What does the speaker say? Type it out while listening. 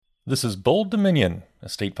This is Bold Dominion, a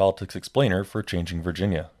state politics explainer for Changing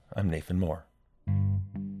Virginia. I'm Nathan Moore.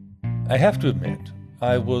 I have to admit,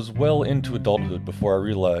 I was well into adulthood before I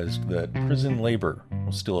realized that prison labor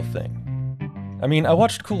was still a thing. I mean, I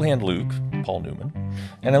watched Cool Hand Luke, Paul Newman,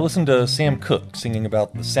 and I listened to Sam Cooke singing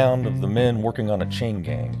about the sound of the men working on a chain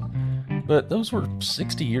gang. But those were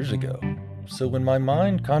 60 years ago, so when my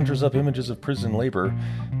mind conjures up images of prison labor,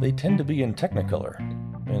 they tend to be in Technicolor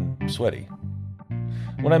and sweaty.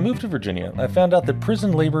 When I moved to Virginia, I found out that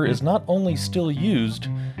prison labor is not only still used,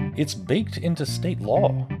 it's baked into state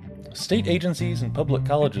law. State agencies and public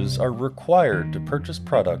colleges are required to purchase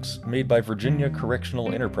products made by Virginia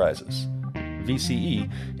Correctional Enterprises.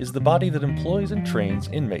 VCE is the body that employs and trains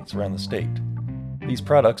inmates around the state. These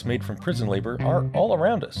products made from prison labor are all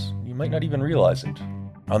around us. You might not even realize it.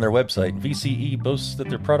 On their website, VCE boasts that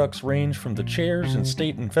their products range from the chairs in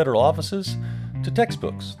state and federal offices to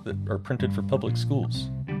textbooks that are printed for public schools.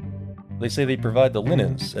 They say they provide the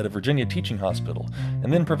linens at a Virginia teaching hospital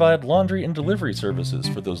and then provide laundry and delivery services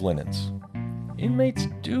for those linens. Inmates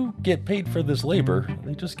do get paid for this labor,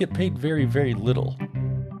 they just get paid very, very little.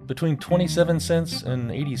 Between 27 cents and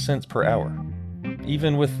 80 cents per hour.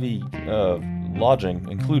 Even with the lodging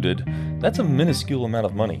included, that's a minuscule amount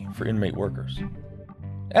of money for inmate workers.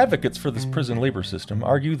 Advocates for this prison labor system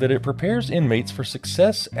argue that it prepares inmates for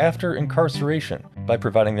success after incarceration by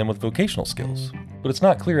providing them with vocational skills. But it's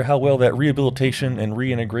not clear how well that rehabilitation and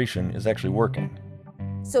reintegration is actually working.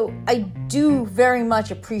 So I do very much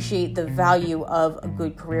appreciate the value of a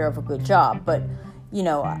good career, of a good job, but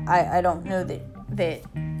I don't know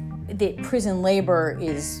that prison labor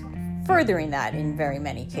is furthering that in very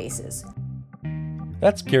many cases.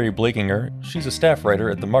 That's Carrie Blakinger. She's a staff writer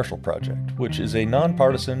at the Marshall Project, which is a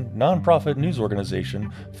nonpartisan, nonprofit news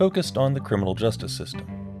organization focused on the criminal justice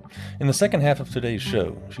system. In the second half of today's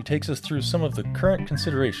show, she takes us through some of the current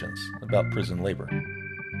considerations about prison labor.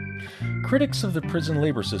 Critics of the prison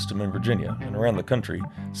labor system in Virginia and around the country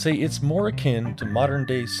say it's more akin to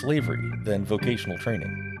modern-day slavery than vocational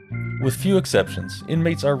training. With few exceptions,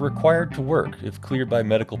 inmates are required to work if cleared by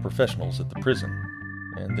medical professionals at the prison,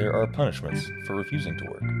 and there are punishments for refusing to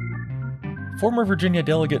work. Former Virginia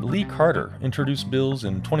Delegate Lee Carter introduced bills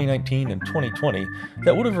in 2019 and 2020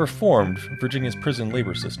 that would have reformed Virginia's prison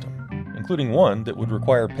labor system, including one that would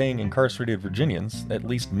require paying incarcerated Virginians at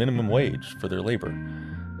least minimum wage for their labor.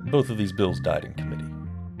 Both of these bills died in committee.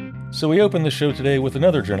 So we open the show today with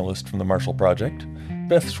another journalist from the Marshall Project,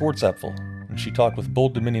 Beth Schwartzapfel, and she talked with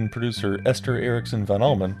Bold Dominion producer Esther Erickson Van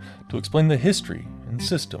Almen to explain the history and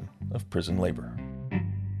system of prison labor.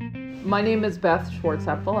 My name is Beth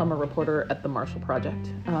Schwartzapfel. I'm a reporter at the Marshall Project.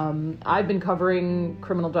 I've been covering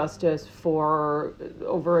criminal justice for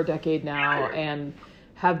over a decade now and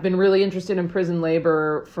have been really interested in prison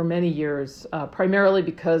labor for many years, primarily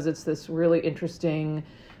because it's this really interesting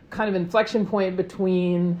kind of inflection point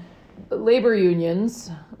between labor unions,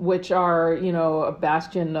 which are, a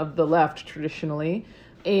bastion of the left traditionally,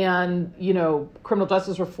 and, criminal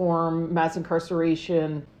justice reform, mass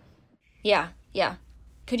incarceration. Yeah.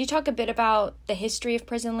 Could you talk a bit about the history of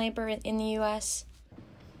prison labor in the U.S.?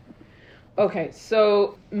 Okay,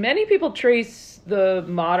 so many people trace the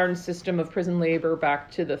modern system of prison labor back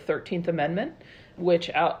to the 13th Amendment, which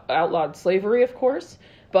outlawed slavery, of course.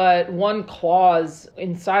 But one clause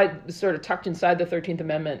sort of tucked inside the 13th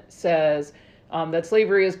Amendment says that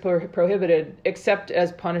slavery is prohibited except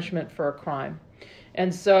as punishment for a crime.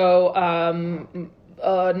 And so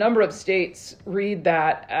a number of states read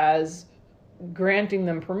that as granting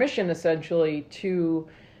them permission essentially to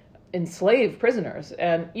enslave prisoners.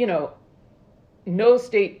 And, no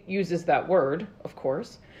state uses that word, of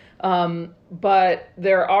course. But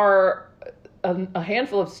there are a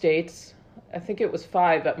handful of states, I think it was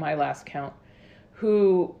 5 at my last count,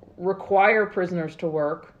 who require prisoners to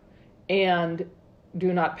work and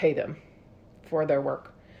do not pay them for their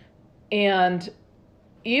work. And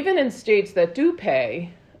even in states that do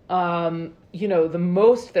pay, the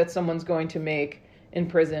most that someone's going to make in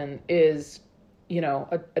prison is,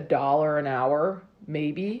 $1 an hour,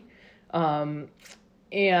 maybe.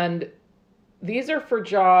 And these are for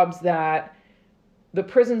jobs that the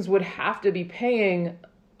prisons would have to be paying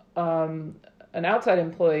an outside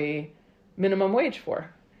employee minimum wage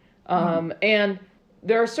for. And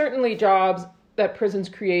there are certainly jobs that prisons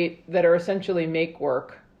create that are essentially make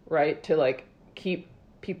work, right, to keep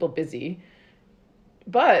people busy.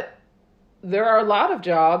 But there are a lot of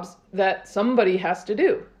jobs that somebody has to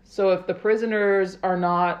do. So if the prisoners are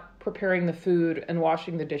not preparing the food and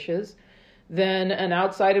washing the dishes, then an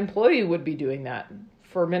outside employee would be doing that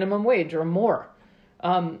for minimum wage or more.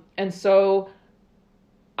 And so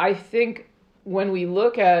I think when we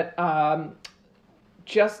look at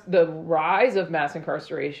just the rise of mass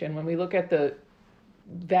incarceration, when we look at the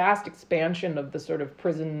vast expansion of the sort of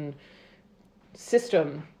prison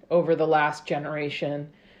system over the last generation,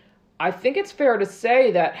 I think it's fair to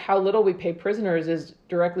say that how little we pay prisoners is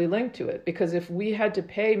directly linked to it. Because if we had to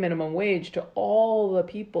pay minimum wage to all the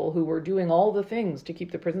people who were doing all the things to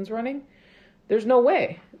keep the prisons running, there's no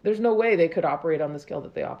way they could operate on the scale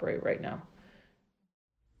that they operate right now.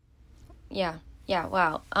 Yeah,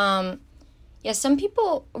 wow. Some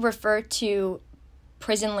people refer to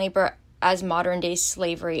prison labor as modern day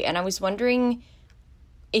slavery, and I was wondering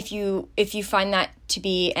if you find that to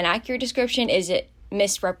be an accurate description. Is it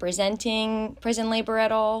misrepresenting prison labor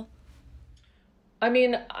at all? I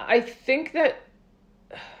mean, I think that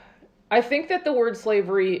the word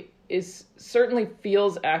slavery certainly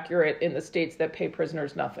feels accurate in the states that pay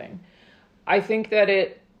prisoners nothing. I think that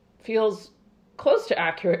it feels close to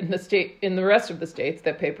accurate in the rest of the states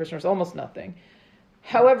that pay prisoners almost nothing.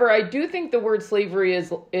 However, I do think the word slavery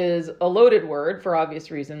is a loaded word for obvious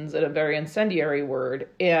reasons, and a very incendiary word,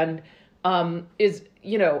 and activists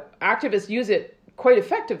use it quite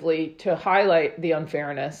effectively to highlight the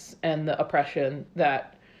unfairness and the oppression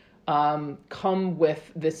that come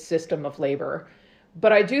with this system of labor.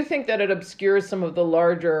 But I do think that it obscures some of the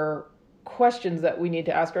larger questions that we need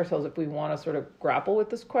to ask ourselves if we want to sort of grapple with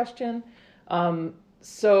this question.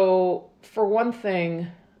 So for one thing,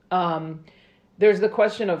 there's the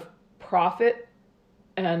question of profit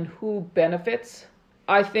and who benefits.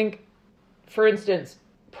 I think, for instance,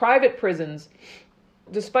 private prisons,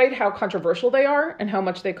 despite how controversial they are and how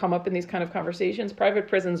much they come up in these kind of conversations, private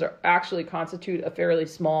prisons actually constitute a fairly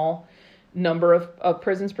small number of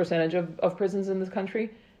prisons, percentage of prisons in this country.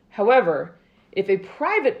 However, if a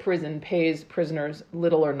private prison pays prisoners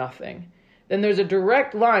little or nothing, then there's a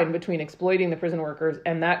direct line between exploiting the prison workers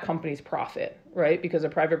and that company's profit, right? Because a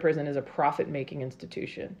private prison is a profit-making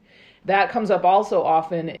institution. That comes up also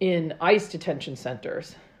often in ICE detention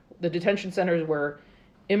centers. The detention centers where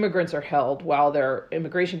immigrants are held while their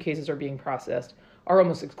immigration cases are being processed are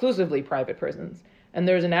almost exclusively private prisons. And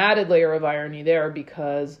there's an added layer of irony there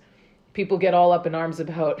because people get all up in arms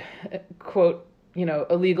about, quote,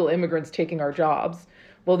 illegal immigrants taking our jobs.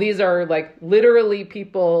 Well, these are like literally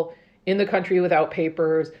people in the country without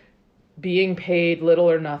papers, being paid little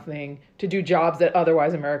or nothing to do jobs that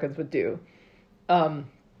otherwise Americans would do.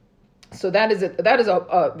 So that is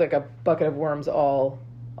like a bucket of worms all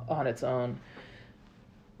on its own.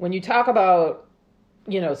 When you talk about,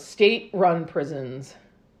 state-run prisons,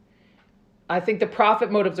 I think the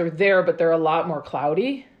profit motives are there, but they're a lot more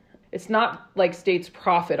cloudy. It's not like states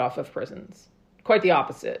profit off of prisons. Quite the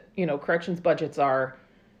opposite. Corrections budgets are,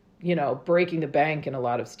 breaking the bank in a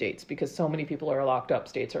lot of states because so many people are locked up.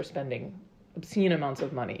 States are spending obscene amounts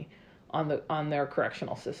of money on their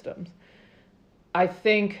correctional systems. I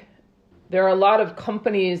think there are a lot of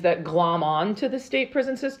companies that glom on to the state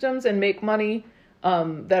prison systems and make money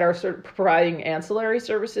that are sort of providing ancillary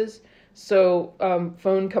services. So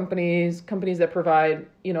phone companies that provide,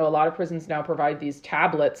 a lot of prisons now provide these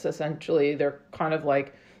tablets. Essentially, they're kind of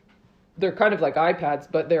like iPads,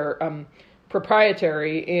 but they're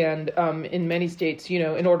proprietary. And in many states,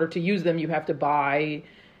 in order to use them, you have to buy,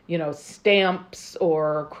 stamps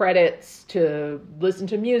or credits to listen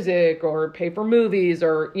to music or pay for movies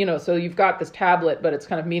or, so you've got this tablet, but it's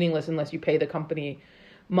kind of meaningless unless you pay the company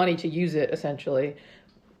money to use it, essentially.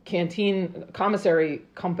 Commissary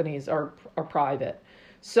companies are private.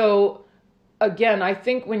 So again, I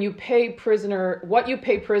think when you pay what you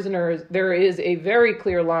pay prisoners, there is a very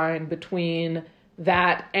clear line between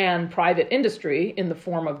that and private industry in the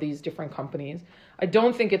form of these different companies. I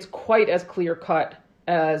don't think it's quite as clear cut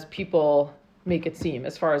as people make it seem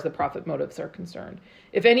as far as the profit motives are concerned.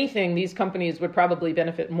 If anything, these companies would probably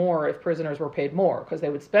benefit more if prisoners were paid more because they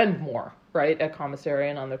would spend more, right, at commissary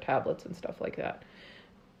and on their tablets and stuff like that.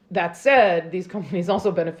 That said, these companies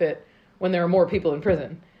also benefit when there are more people in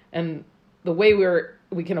prison. And the way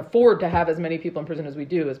we can afford to have as many people in prison as we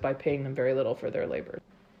do is by paying them very little for their labor.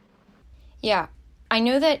 Yeah. I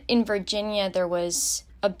know that in Virginia there was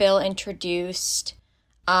a bill introduced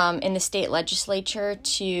in the state legislature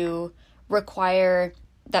to require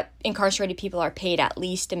that incarcerated people are paid at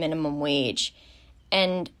least a minimum wage.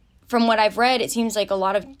 And from what I've read, it seems like a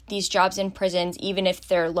lot of these jobs in prisons, even if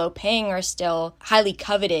they're low paying, are still highly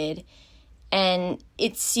coveted. And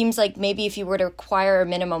it seems like maybe if you were to require a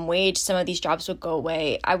minimum wage, some of these jobs would go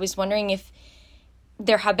away. I was wondering if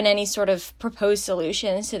there have been any sort of proposed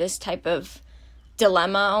solutions to this type of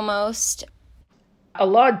dilemma almost. A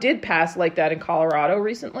law did pass like that in Colorado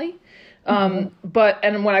recently. But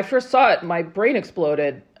when I first saw it, my brain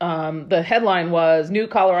exploded. The headline was, "New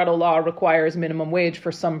Colorado law requires minimum wage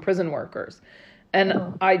for some prison workers." And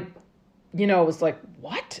I was like,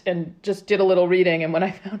 what? And just did a little reading. And when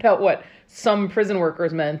I found out what some prison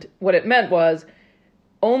workers meant, what it meant was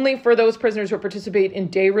only for those prisoners who participate in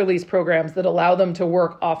day release programs that allow them to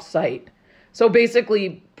work off-site. So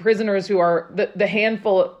basically, prisoners who are the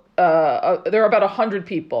handful, there are about 100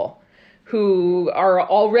 people who are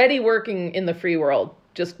already working in the free world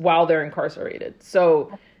just while they're incarcerated.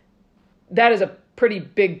 So that is a pretty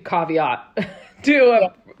big caveat to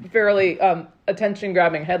a fairly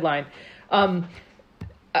attention-grabbing headline.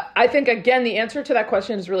 I think, again, the answer to that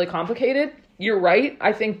question is really complicated. You're right.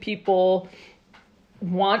 I think people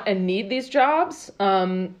want and need these jobs.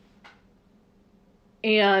 And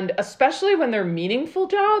especially when they're meaningful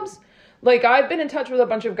jobs. Like, I've been in touch with a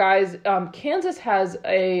bunch of guys. Kansas has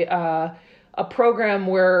a program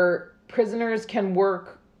where prisoners can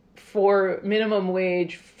work for minimum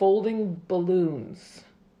wage folding balloons.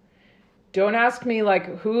 Don't ask me,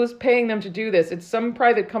 like, who's paying them to do this. It's some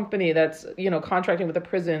private company that's, contracting with a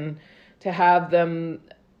prison to have them,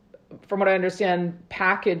 from what I understand,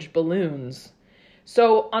 package balloons.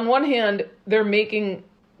 So on one hand, they're making,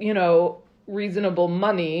 reasonable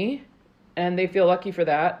money, and they feel lucky for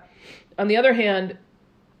that. On the other hand,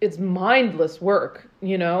 it's mindless work,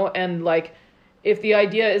 and like, if the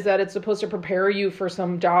idea is that it's supposed to prepare you for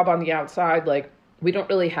some job on the outside, like, we don't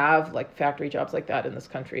really have like factory jobs like that in this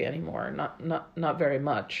country anymore. Not very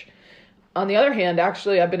much. On the other hand,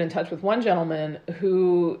 actually, I've been in touch with one gentleman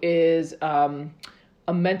who is a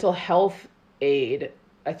mental health aide.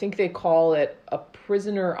 I think they call it a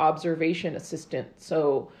prisoner observation assistant.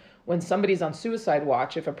 So when somebody's on suicide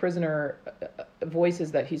watch, if a prisoner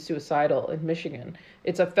voices that he's suicidal in Michigan,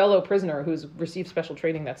 it's a fellow prisoner who's received special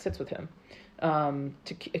training that sits with him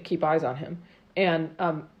to keep eyes on him. And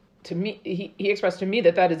to me, he expressed to me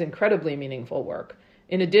that is incredibly meaningful work,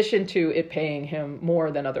 in addition to it paying him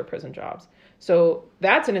more than other prison jobs. So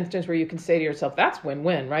that's an instance where you can say to yourself, that's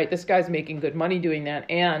win-win, right? This guy's making good money doing that,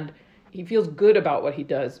 and he feels good about what he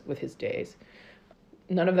does with his days.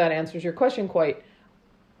 None of that answers your question quite.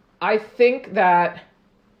 I think that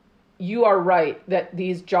you are right that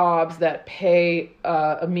these jobs that pay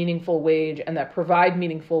a meaningful wage and that provide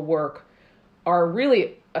meaningful work are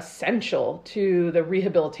really essential to the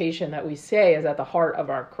rehabilitation that we say is at the heart of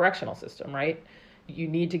our correctional system, right? You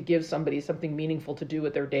need to give somebody something meaningful to do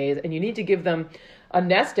with their days, and you need to give them a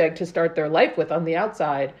nest egg to start their life with on the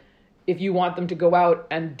outside if you want them to go out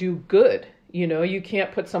and do good. You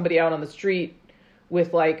can't put somebody out on the street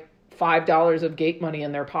with like $5 of gate money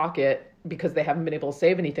in their pocket because they haven't been able to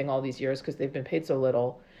save anything all these years because they've been paid so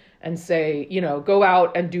little, and say, go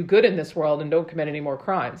out and do good in this world and don't commit any more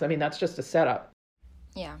crimes. I mean, that's just a setup.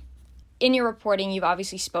 Yeah. In your reporting, you've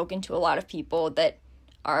obviously spoken to a lot of people that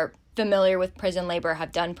are familiar with prison labor,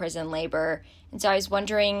 have done prison labor. And so I was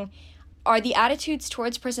wondering, are the attitudes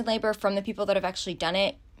towards prison labor from the people that have actually done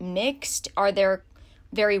it mixed? Are there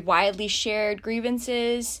very widely shared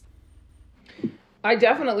grievances? I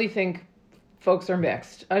definitely think folks are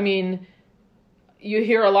mixed. I mean, you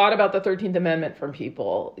hear a lot about the 13th Amendment from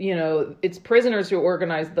people. It's prisoners who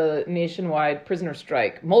organized the nationwide prisoner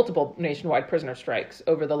strike, multiple nationwide prisoner strikes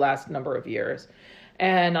over the last number of years.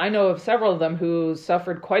 And I know of several of them who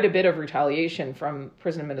suffered quite a bit of retaliation from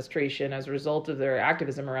prison administration as a result of their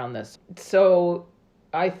activism around this. So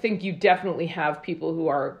I think you definitely have people who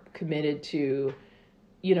are committed to,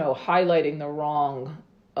 highlighting the wrong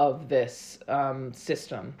of this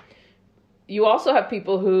system. You also have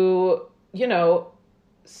people who,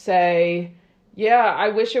 say, yeah, I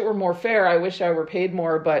wish it were more fair. I wish I were paid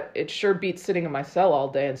more, but it sure beats sitting in my cell all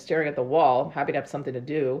day and staring at the wall. I'm happy to have something to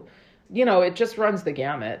do. It just runs the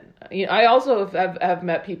gamut. I also have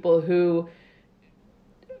met people who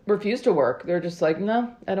refuse to work. They're just like,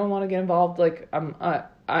 no, I don't want to get involved. Like,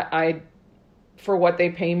 I for what they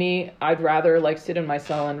pay me, I'd rather like sit in my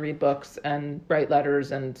cell and read books and write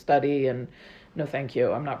letters and study, and no, thank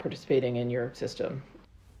you. I'm not participating in your system.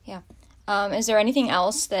 Yeah. Is there anything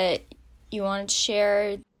else that you wanted to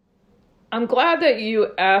share? I'm glad that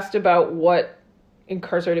you asked about what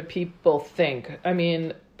incarcerated people think. I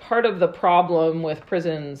mean, part of the problem with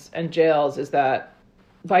prisons and jails is that,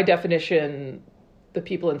 by definition, the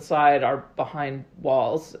people inside are behind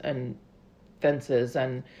walls and fences,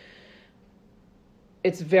 and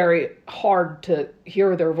it's very hard to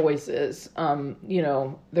hear their voices.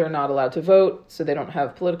 They're not allowed to vote, so they don't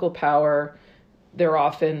have political power. They're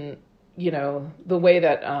often, the way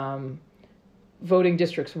that voting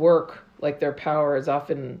districts work, like their power is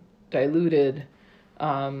often diluted.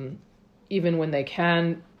 Even when they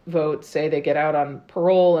can vote say they get out on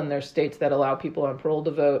parole, and there's states that allow people on parole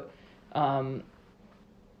to vote.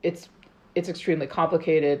 It's extremely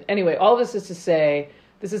complicated. Anyway, all of this is to say,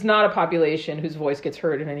 this is not a population whose voice gets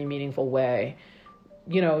heard in any meaningful way.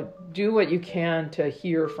 Do what you can to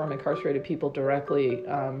hear from incarcerated people directly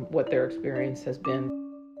what their experience has been.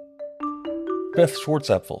 Beth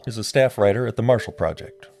Schwartzapfel is a staff writer at the Marshall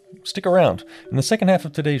Project. Stick around. In the second half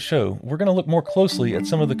of today's show, we're going to look more closely at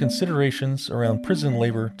some of the considerations around prison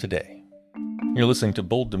labor today. You're listening to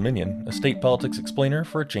Bold Dominion, a state politics explainer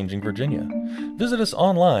for a changing Virginia. Visit us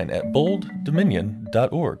online at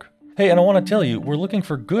bolddominion.org. Hey, and I want to tell you, we're looking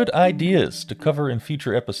for good ideas to cover in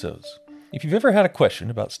future episodes. If you've ever had a question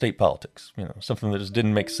about state politics, something that just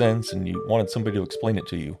didn't make sense and you wanted somebody to explain it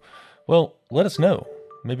to you, well, let us know.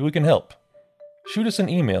 Maybe we can help. Shoot us an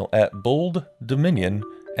email at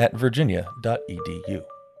bolddominion@virginia.edu.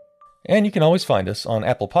 And you can always find us on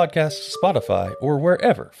Apple Podcasts, Spotify, or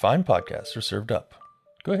wherever fine podcasts are served up.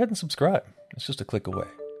 Go ahead and subscribe. It's just a click away.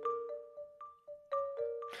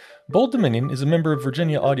 Bold Dominion is a member of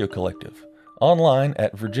Virginia Audio Collective, online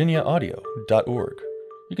at virginiaaudio.org.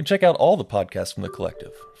 You can check out all the podcasts from the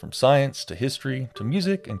collective, from science to history to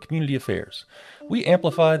music and community affairs. We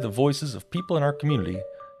amplify the voices of people in our community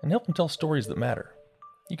and help them tell stories that matter.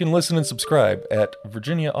 You can listen and subscribe at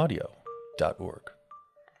virginiaaudio.org.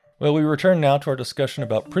 Well, we return now to our discussion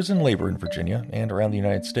about prison labor in Virginia and around the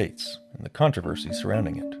United States, and the controversy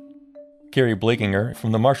surrounding it. Carrie Blakinger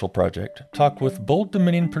from the Marshall Project talked with Bold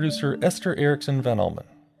Dominion producer Esther Erickson Van Almen.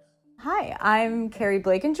 Hi, I'm Carrie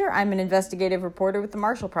Blakinger. I'm an investigative reporter with the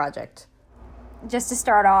Marshall Project. Just to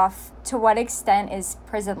start off, to what extent is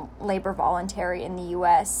prison labor voluntary in the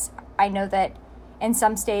U.S.? I know that in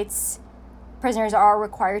some states, prisoners are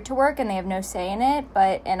required to work and they have no say in it,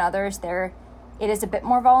 but in others, it is a bit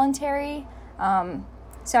more voluntary.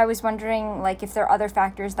 So I was wondering, if there are other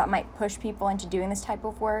factors that might push people into doing this type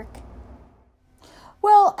of work.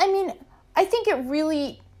 Well, I think it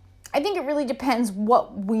really depends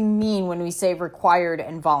what we mean when we say required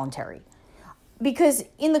and voluntary. Because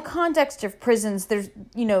in the context of prisons, there's,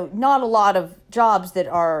 not a lot of jobs that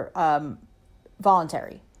are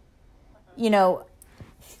voluntary. In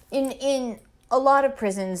a lot of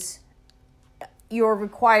prisons, you're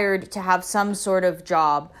required to have some sort of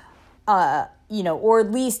job, or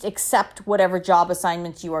at least accept whatever job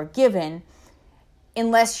assignments you are given,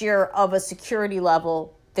 unless you're of a security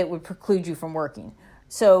level that would preclude you from working.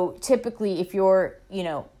 So typically, if you're,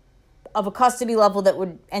 of a custody level that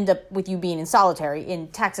would end up with you being in solitary, in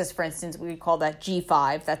Texas, for instance, we would call that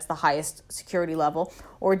G5, that's the highest security level,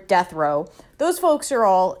 or death row. Those folks are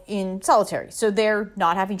all in solitary, so they're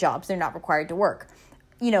not having jobs, they're not required to work.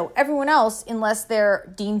 Everyone else, unless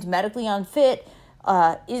they're deemed medically unfit,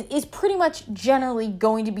 is pretty much generally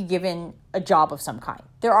going to be given a job of some kind.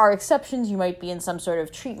 There are exceptions. You might be in some sort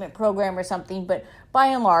of treatment program or something, but by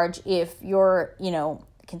and large, if you're,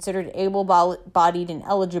 considered able-bodied and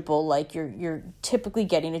eligible, you're typically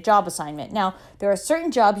getting a job assignment. Now, there are certain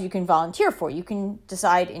jobs you can volunteer for. You can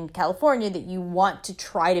decide in California that you want to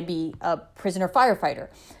try to be a prisoner firefighter,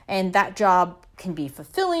 and that job can be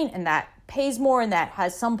fulfilling, and that pays more, and that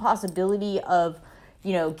has some possibility of,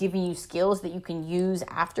 giving you skills that you can use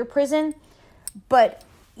after prison. But,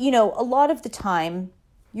 a lot of the time,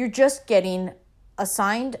 you're just getting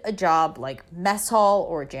assigned a job like mess hall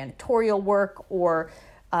or janitorial work or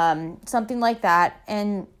something like that.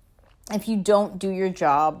 And if you don't do your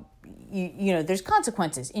job, there's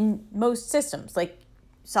consequences in most systems, like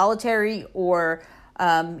solitary or,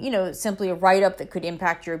 simply a write-up that could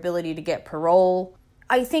impact your ability to get parole.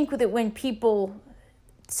 I think that when people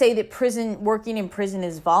say that working in prison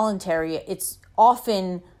is voluntary, it's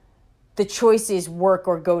often the choice is work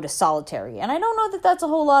or go to solitary. And I don't know that that's a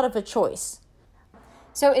whole lot of a choice.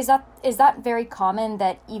 So is that very common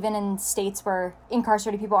that even in states where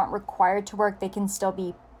incarcerated people aren't required to work, they can still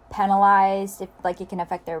be penalized if it can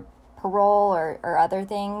affect their parole or other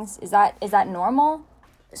things? Is that normal?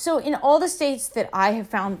 So in all the states that I have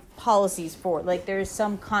found policies for, there's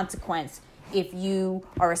some consequence if you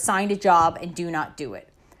are assigned a job and do not do it.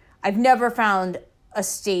 I've never found a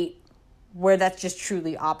state where that's just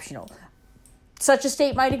truly optional. Such a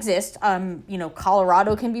state might exist.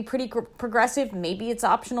 Colorado can be pretty progressive. Maybe it's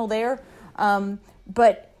optional there.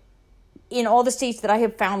 But in all the states that I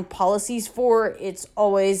have found policies for, it's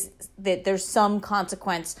always that there's some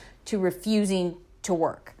consequence to refusing to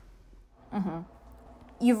work. Mm-hmm.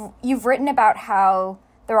 You've written about how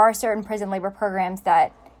there are certain prison labor programs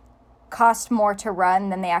that cost more to run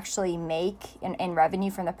than they actually make in revenue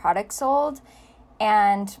from the product sold.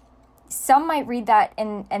 And some might read that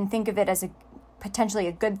and think of it as potentially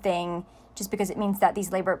a good thing just because it means that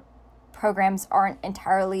these labor programs aren't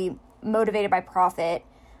entirely motivated by profit.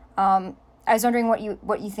 I was wondering what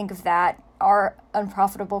you think of that. Are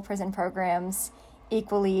unprofitable prison programs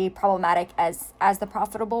equally problematic as the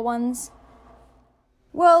profitable ones?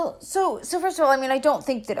 Well, so first of all, I mean, I don't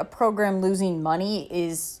think that a program losing money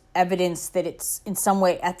is evidence that it's in some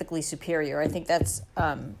way ethically superior. I think that's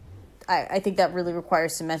I think that really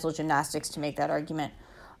requires some mental gymnastics to make that argument.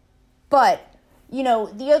 But,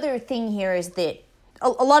 the other thing here is that a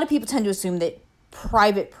lot of people tend to assume that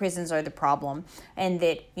private prisons are the problem, and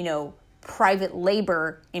that, private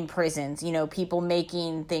labor in prisons, people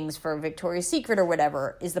making things for Victoria's Secret or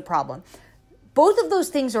whatever, is the problem. Both of those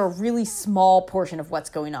things are a really small portion of what's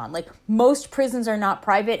going on. Like, most prisons are not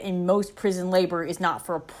private, and most prison labor is not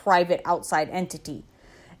for a private outside entity.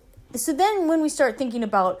 So then when we start thinking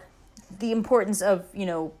about the importance of,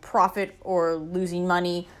 profit or losing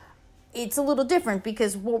money, it's a little different,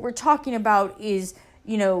 because what we're talking about is,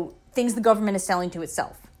 things the government is selling to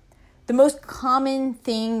itself. The most common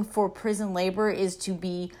thing for prison labor is to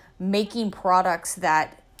be making products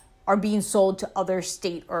that are being sold to other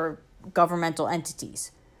state or governmental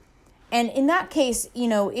entities. And in that case,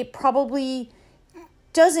 it probably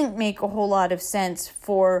doesn't make a whole lot of sense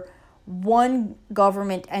for one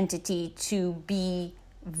government entity to be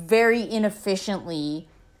very inefficiently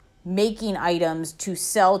making items to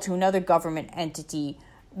sell to another government entity,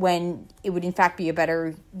 when it would in fact be a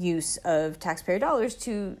better use of taxpayer dollars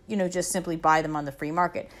to, just simply buy them on the free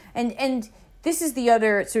market. And this is the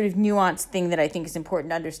other sort of nuanced thing that I think is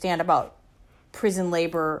important to understand about prison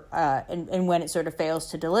labor and when it sort of fails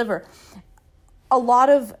to deliver. A lot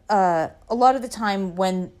of the time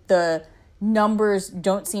when the numbers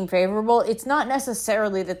don't seem favorable, it's not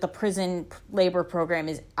necessarily that the prison labor program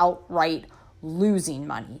is outright losing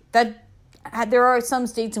money. That there are some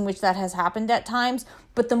states in which that has happened at times,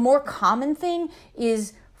 but the more common thing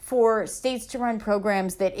is for states to run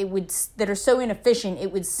programs that are so inefficient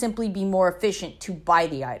it would simply be more efficient to buy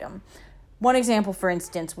the item. One example, for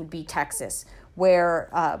instance, would be Texas,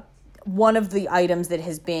 where one of the items that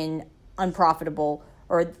has been unprofitable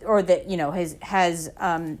or that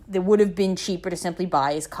that would have been cheaper to simply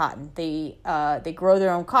buy is cotton. They grow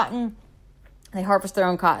their own cotton. They harvest their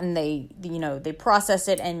own cotton, they process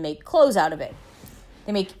it and make clothes out of it.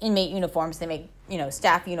 They make inmate uniforms, they make,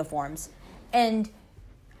 staff uniforms. And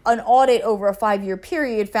an audit over a 5-year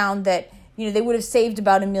period found that, they would have saved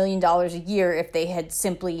about $1 million a year if they had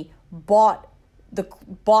simply bought the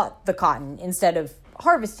cotton instead of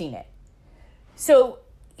harvesting it. So,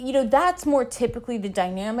 that's more typically the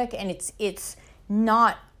dynamic, and it's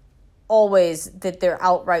not always that they're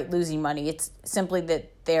outright losing money. It's simply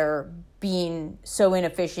that they're being so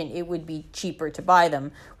inefficient it would be cheaper to buy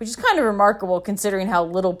them, which is kind of remarkable considering how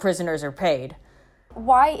little prisoners are paid.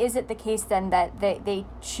 Why is it the case then that they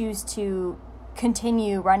choose to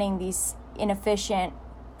continue running these inefficient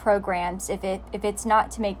programs if it's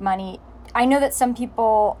not to make money? I know that some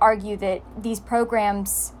people argue that these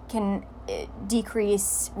programs can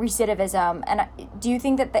decrease recidivism, and do you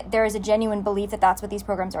think that there is a genuine belief that that's what these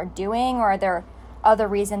programs are doing, or are there other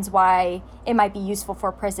reasons why it might be useful for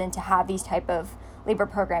a prison to have these type of labor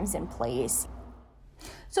programs in place?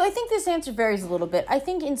 So I think this answer varies a little bit. I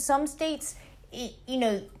think in some states,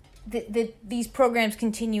 these programs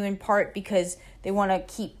continue in part because they want to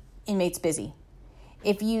keep inmates busy.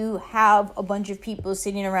 If you have a bunch of people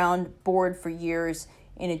sitting around bored for years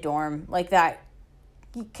in a dorm like that,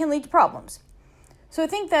 it can lead to problems. So I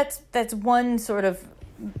think that's one sort of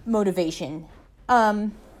motivation.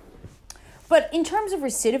 But in terms of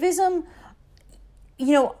recidivism,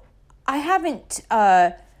 I haven't,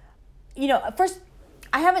 first,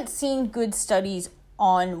 I haven't seen good studies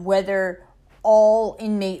on whether all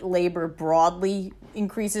inmate labor broadly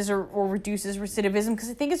increases or reduces recidivism, because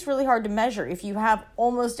I think it's really hard to measure. If you have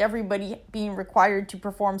almost everybody being required to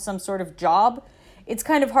perform some sort of job, it's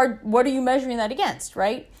kind of hard. What are you measuring that against,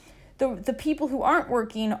 right? The people who aren't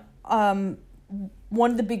working,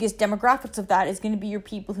 one of the biggest demographics of that is going to be your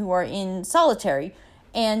people who are in solitary,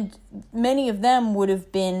 and many of them would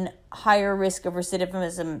have been higher risk of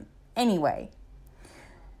recidivism anyway.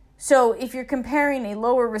 So if you're comparing a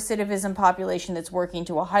lower recidivism population that's working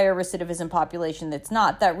to a higher recidivism population that's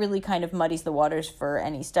not, that really kind of muddies the waters for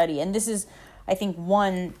any study. And this is, I think,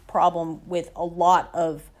 one problem with a lot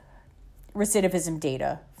of recidivism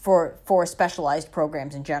data for specialized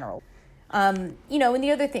programs in general. And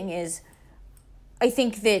the other thing is, I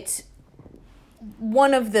think that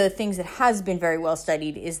one of the things that has been very well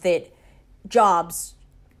studied is that jobs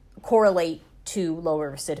correlate to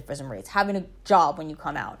lower recidivism rates, having a job when you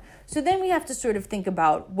come out. So then we have to sort of think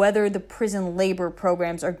about whether the prison labor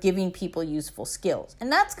programs are giving people useful skills.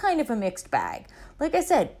 And that's kind of a mixed bag. Like I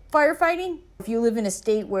said, firefighting, if you live in a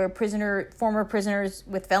state where former prisoners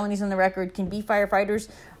with felonies on the record can be firefighters,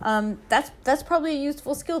 that's probably a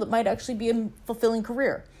useful skill that might actually be a fulfilling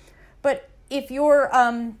career. But if you're,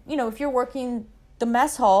 if you're working the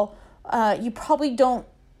mess hall, you probably don't,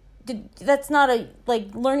 that's not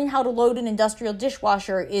learning how to load an industrial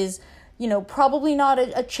dishwasher is, probably not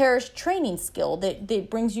a cherished training skill that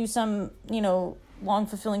brings you some, long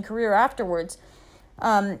fulfilling career afterwards.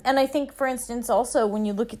 And I think, for instance, also when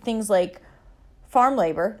you look at things like farm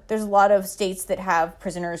labor, there's a lot of states that have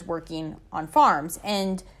prisoners working on farms.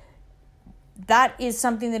 And that is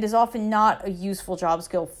something that is often not a useful job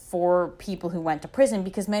skill for people who went to prison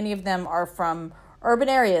because many of them are from urban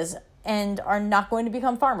areas and are not going to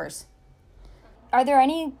become farmers. Are there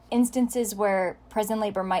any instances where prison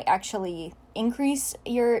labor might actually increase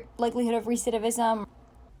your likelihood of recidivism?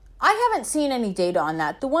 I haven't seen any data on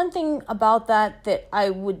that. The one thing about that I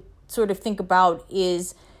would sort of think about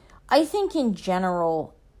is, I think in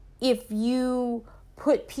general, if you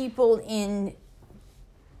put people in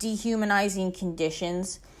dehumanizing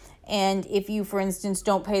conditions, and if you, for instance,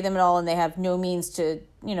 don't pay them at all and they have no means to,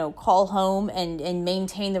 call home and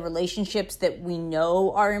maintain the relationships that we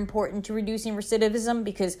know are important to reducing recidivism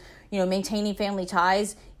because, maintaining family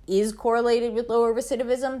ties is correlated with lower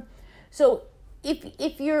recidivism. So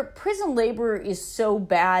if your prison labor is so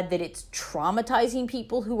bad that it's traumatizing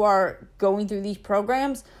people who are going through these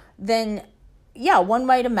programs, then yeah, one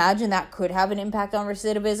might imagine that could have an impact on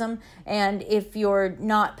recidivism. And if you're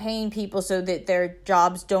not paying people so that their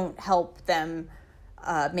jobs don't help them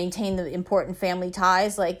maintain the important family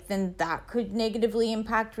ties, then that could negatively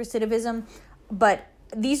impact recidivism. But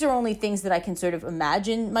these are only things that I can sort of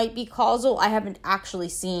imagine might be causal. I haven't actually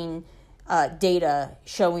seen data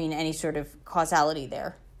showing any sort of causality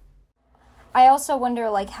there. I also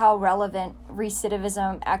wonder how relevant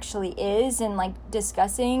recidivism actually is in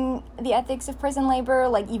discussing the ethics of prison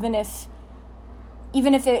labor. Even if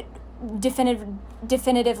it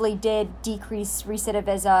definitively did decrease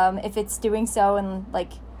recidivism, if it's doing so in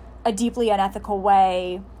a deeply unethical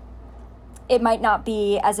way, it might not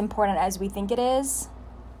be as important as we think it is.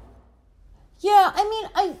 Yeah,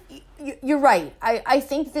 you're right. I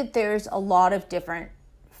think that there's a lot of different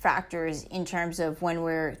factors in terms of when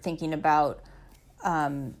we're thinking about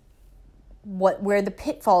where the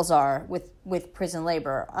pitfalls are with prison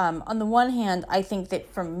labor. On the one hand, I think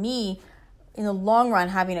that for me, in the long run,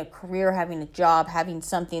 having a career, having a job, having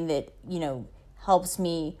something that helps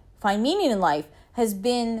me find meaning in life has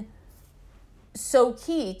been so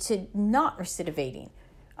key to not recidivating.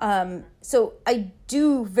 So I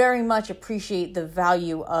do very much appreciate the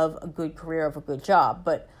value of a good career, of a good job,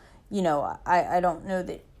 but I don't know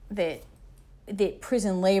that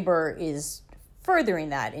prison labor is furthering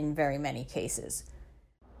that in very many cases.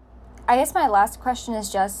 I guess my last question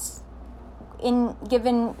is just,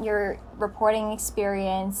 given your reporting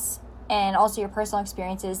experience and also your personal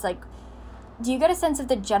experiences, do you get a sense of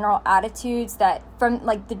the general attitudes that from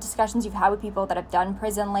the discussions you've had with people that have done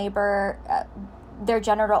prison labor, their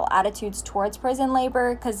general attitudes towards prison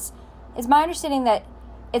labor? Because it's my understanding that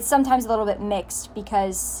it's sometimes a little bit mixed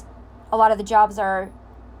because a lot of the jobs are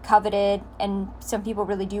coveted and some people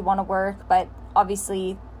really do want to work, but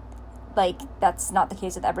obviously that's not the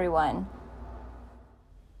case with everyone.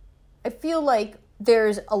 I feel like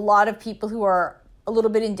there's a lot of people who are a little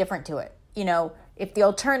bit indifferent to it. If the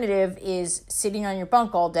alternative is sitting on your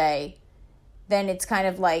bunk all day, then it's kind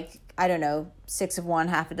of six of one,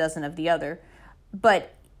 half a dozen of the other.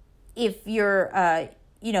 But if you're,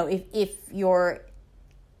 if you're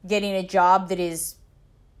getting a job that is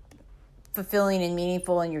fulfilling and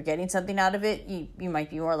meaningful and you're getting something out of it, you might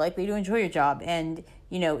be more likely to enjoy your job. And,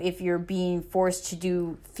 if you're being forced to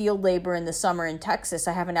do field labor in the summer in Texas,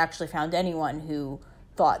 I haven't actually found anyone who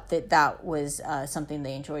thought that was something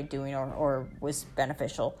they enjoyed doing or was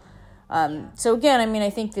beneficial. So again, I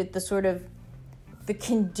think that the sort of the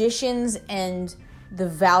conditions and the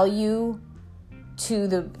value to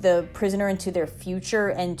the prisoner and to their future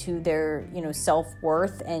and to their,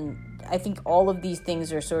 self-worth. And I think all of these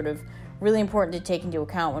things are sort of really important to take into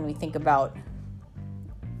account when we think about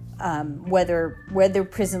whether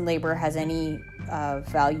prison labor has any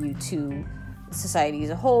value to society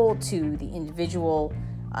as a whole, to the individual.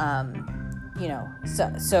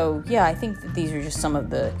 So yeah, I think that these are just some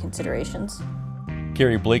of the considerations.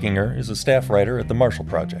 Carrie Blakinger is a staff writer at the Marshall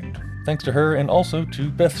Project. Thanks to her and also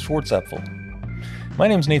to Beth Schwartzapfel. My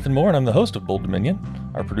name's Nathan Moore, and I'm the host of Bold Dominion.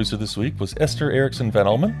 Our producer this week was Esther Erickson Van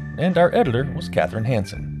Ullman, and our editor was Katherine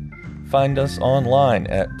Hansen. Find us online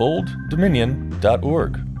at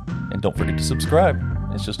bolddominion.org. And don't forget to subscribe.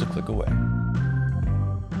 It's just a click away.